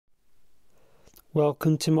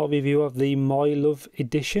Welcome to my review of the My Love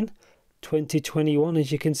Edition 2021.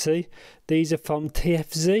 As you can see, these are from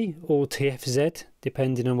TFZ or TFZ,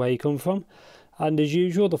 depending on where you come from. And as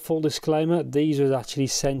usual, the full disclaimer, these were actually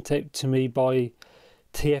sent out to me by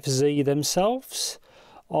TFZ themselves.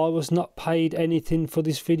 I was not paid anything for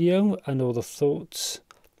this video, and all the thoughts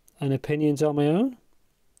and opinions are my own.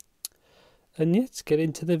 And let's get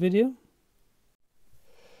into the video.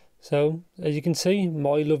 So, as you can see,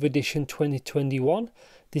 My Love Edition 2021.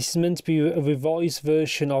 This is meant to be a revised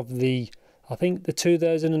version of the, I think, the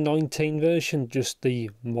 2019 version, just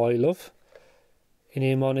the My Love.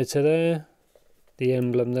 In-ear monitor there, the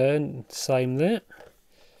emblem there, same there.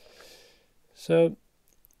 So,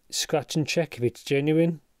 scratch and check if it's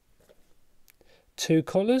genuine. 2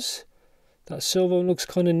 colours. That silver one looks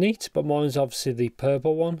kind of neat, but mine's obviously the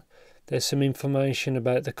purple one. There's some information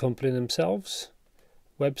about the company themselves.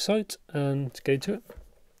 Website, and go to it.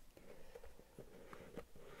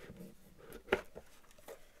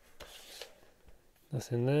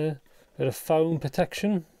 Nothing there. Bit of foam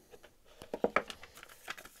protection.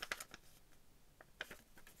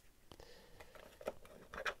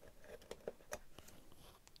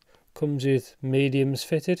 Comes with mediums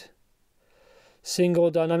fitted.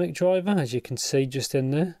 Single dynamic driver, as you can see just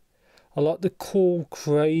in there. I like the cool,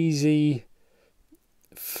 crazy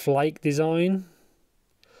flake design.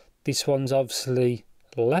 This one's obviously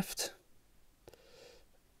left.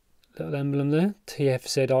 Little emblem there,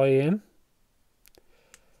 TFZ IEM.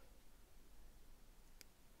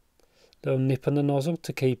 Little nip on the nozzle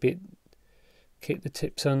to keep the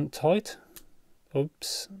tips on tight.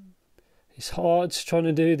 Oops. It's hard trying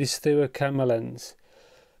to do this through a camera lens.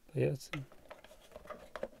 But yeah,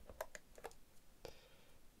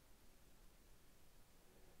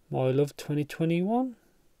 My Love 2021.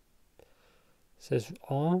 Says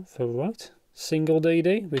R for right. Single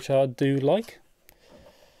DD, which I do like.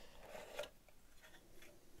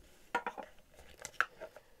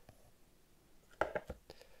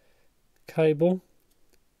 Cable.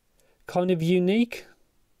 Kind of unique.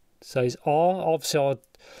 Says R. Obviously,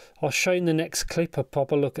 I'll show you in the next clip a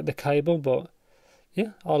proper look at the cable, but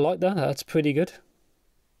yeah, I like that. That's pretty good.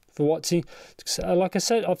 For what's in, like I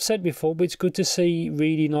said, I've said before, but it's good to see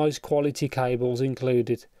really nice quality cables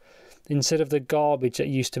included, instead of the garbage that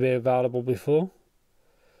used to be available before.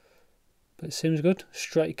 But it seems good.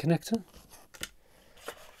 Straight connector.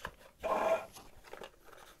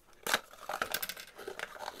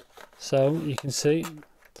 So you can see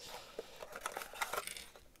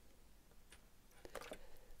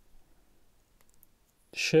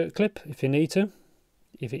shirt clip if you need to,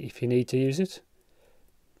 if you need to use it.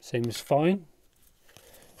 Seems fine.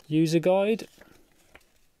 User guide.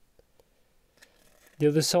 The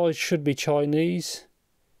other side should be Chinese.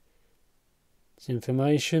 It's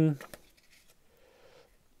information.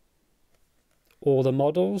 All the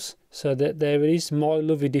models. So that there it is. My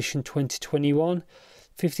Love Edition 2021.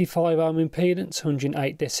 55 ohm impedance,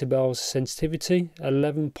 108 decibels sensitivity,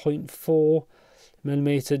 11.4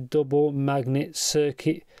 millimeter double magnet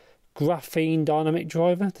circuit graphene dynamic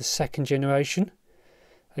driver, the 2nd generation.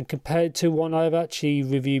 And compared to one I've actually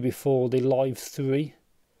reviewed before, the Live 3.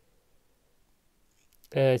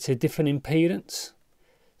 It's a different impedance.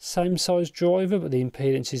 Same size driver, but the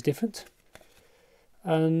impedance is different.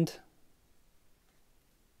 And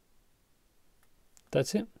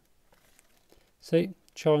that's it. See,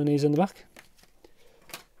 Chinese on the back.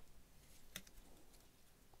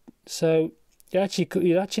 So it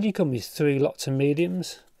actually comes with 3 lots of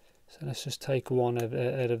mediums. So let's just take one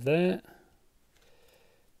out of there.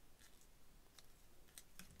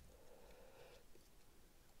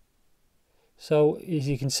 So as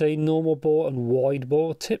you can see, normal bore and wide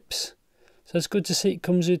bore tips. So it's good to see it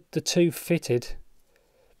comes with the 2 fitted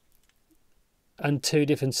and 2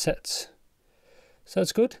 different sets. So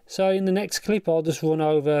that's good. So in the next clip I'll just run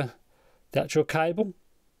over the actual cable.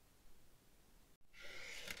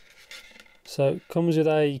 So it comes with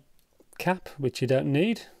a cap, which you don't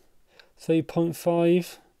need.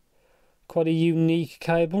 3.5, quite a unique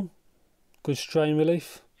cable. Good strain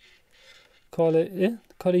relief. Quite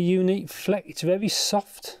a unique flex. It's very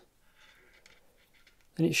soft,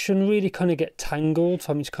 and it shouldn't really kind of get tangled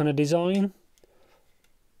from its kind of design.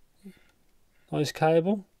 Nice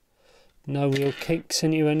cable, no real kinks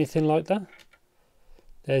in it or anything like that.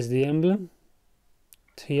 There's the emblem,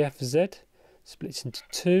 TFZ, splits into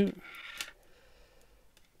 2. You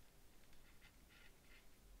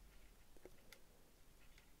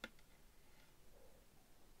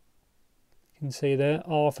can see there,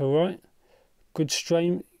 R for right. Good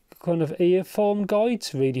strain kind of ear form guide.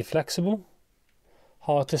 It's really flexible.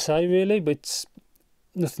 Hard to say really, but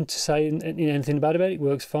nothing to say anything bad about it.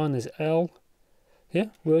 Works fine. There's L. Yeah,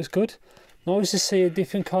 works good. Nice to see a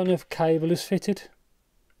different kind of cable is fitted.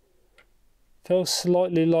 Feels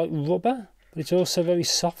slightly like rubber, but it's also very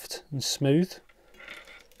soft and smooth.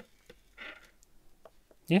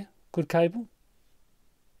 Yeah, good cable.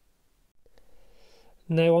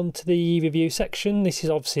 Now on to the review section. This is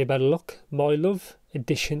obviously a better look. My Love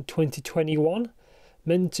Edition 2021.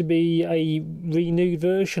 Meant to be a renewed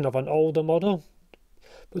version of an older model.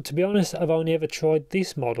 But to be honest, I've only ever tried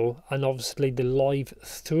this model and obviously the Live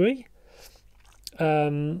 3.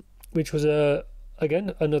 Which was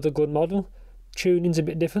again another good model. Tuning's a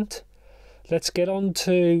bit different. Let's get on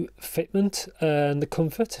to fitment and the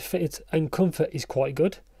comfort. Fit and comfort is quite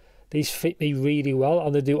good. These fit me really well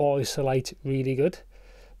and they do isolate really good.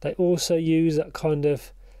 They also use that kind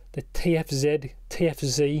of the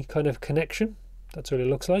TFZ kind of connection. That's what it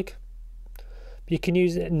looks like. You can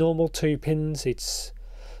use it normal 2 pins.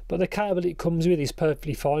 But the cable it comes with is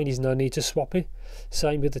perfectly fine. There's no need to swap it.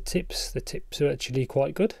 Same with the tips. The tips are actually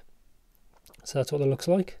quite good. So that's what it looks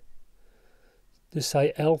like. Just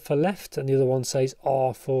say L for left and the other one says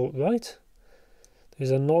R for right.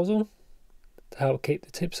 There's a nozzle to help keep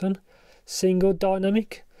the tips on. Single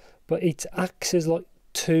dynamic, but it acts as like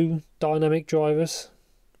 2 dynamic drivers.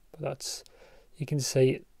 But that's, you can see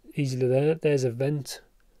it easily there. There's a vent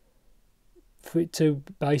for it to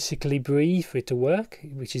basically breathe, for it to work,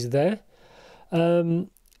 which is there.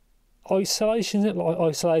 Isolation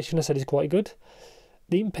I said is quite good.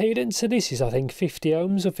 The impedance of this is I think 50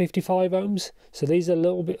 ohms or 55 ohms, so these are a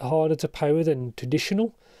little bit harder to power than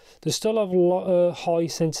traditional. They still have a lot of high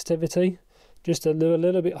sensitivity, just a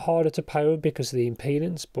little bit harder to power because of the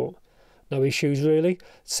impedance, but no issues really.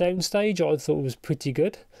 Soundstage I thought was pretty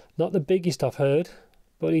good, not the biggest I've heard,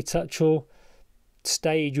 but its actual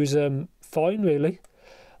stage was fine really.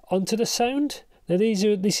 Onto the sound. Now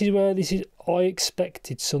I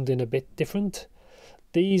expected something a bit different.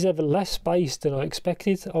 These have less bass than I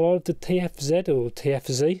expected. A lot of the TFZ or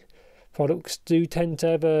TFZ products do tend to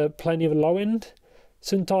have plenty of low end.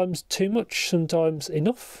 Sometimes too much, sometimes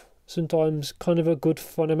enough, sometimes kind of a good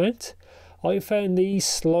fun amount. I found these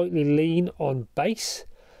slightly lean on bass.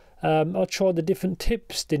 I tried the different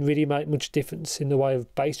tips, didn't really make much difference in the way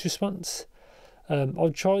of bass response.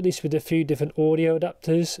 I've tried this with a few different audio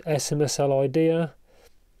adapters, SMSL Idea.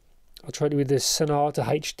 I tried it with the Sonata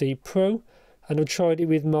HD Pro, and I've tried it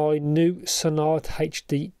with my new Sonata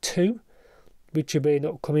HD 2, which will be an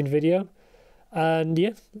upcoming video. And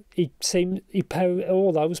yeah,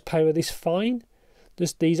 all those power this fine.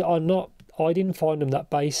 Just these are not, I didn't find them that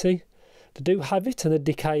bassy. They do have it, and the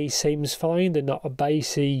decay seems fine. They're not a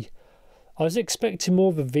bassy. I was expecting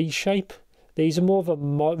more of a V shape. These are more of a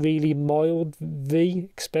really mild V,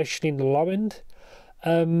 especially in the low end.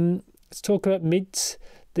 Let's talk about mids.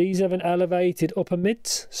 These have an elevated upper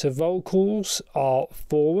mids, so vocals are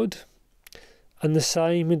forward. And the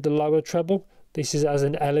same with the lower treble. This is as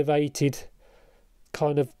an elevated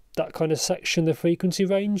kind of, that kind of section, the frequency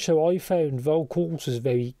range. So I found vocals was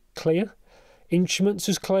very clear. Instruments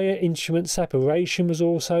was clear. Instrument separation was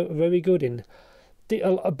also very good in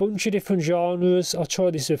a bunch of different genres. I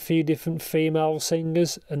tried this with a few different female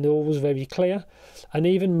singers and all was very clear, and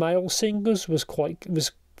even male singers was quite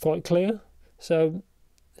clear. So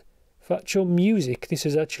for actual music, this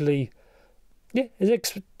is actually, yeah,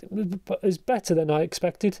 is better than I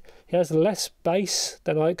expected. It has less bass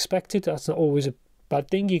than I expected. That's not always a bad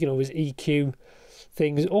thing. You can always EQ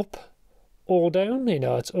things up or down, you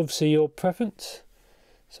know, it's obviously your preference.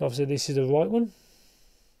 So obviously this is the right one.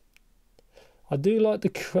 I do like the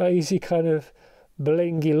crazy kind of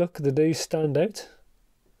blingy look. They do stand out.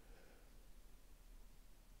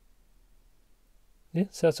 Yeah,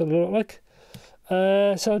 so that's what it looks like.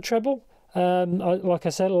 So treble, like I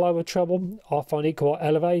said, lower treble, I find it quite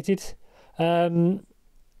elevated. Very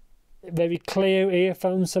clear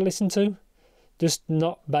earphones to listen to, just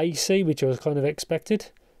not bassy, which I was kind of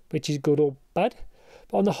expected, which is good or bad.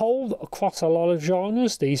 But on the whole, across a lot of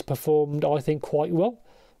genres, these performed, I think, quite well.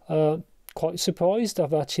 Quite surprised.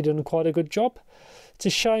 I've actually done quite a good job. It's a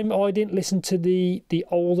shame I didn't listen to the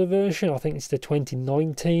older version. I think it's the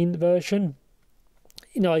 2019 version.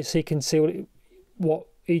 You know, so you can see what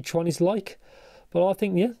each one is like. But I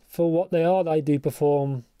think, yeah, for what they are, they do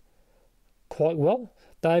perform quite well.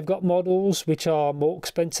 They've got models which are more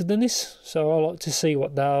expensive than this, so I like to see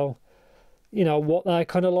what they're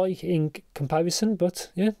kind of like in comparison. But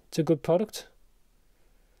yeah, it's a good product.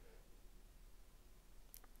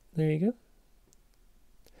 There you go.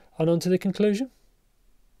 And on to the conclusion.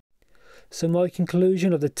 So my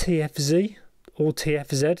conclusion of the TFZ or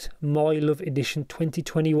TFZ My Love Edition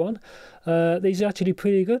 2021. These are actually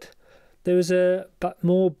pretty good. There was a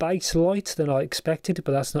more bass light than I expected,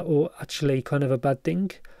 but that's not actually kind of a bad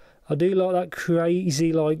thing. I do like that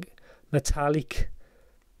crazy like metallic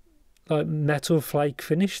like metal flake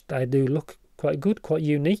finish. They do look quite good, quite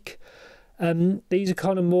unique. These are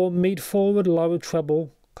kind of more mid forward, lower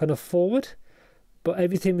treble kind of forward, but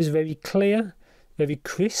everything was very clear, very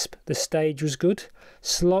crisp. The stage was good,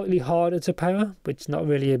 slightly harder to power, which is not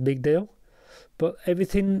really a big deal, but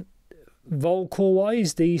everything vocal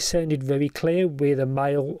wise, these sounded very clear, whether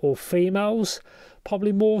male or females.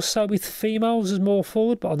 Probably more so with females as more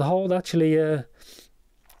forward, but on the whole, actually, yeah,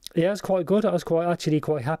 it's quite good. I was actually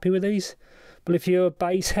quite happy with these. But if you're a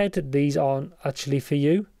bass head, these aren't actually for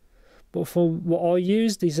you. But for what I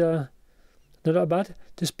use, these are not bad.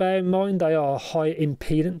 Just bear in mind they are high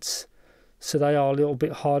impedance, so they are a little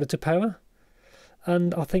bit harder to power.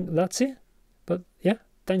 And I think that's it. But yeah,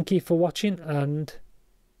 thank you for watching and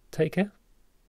take care.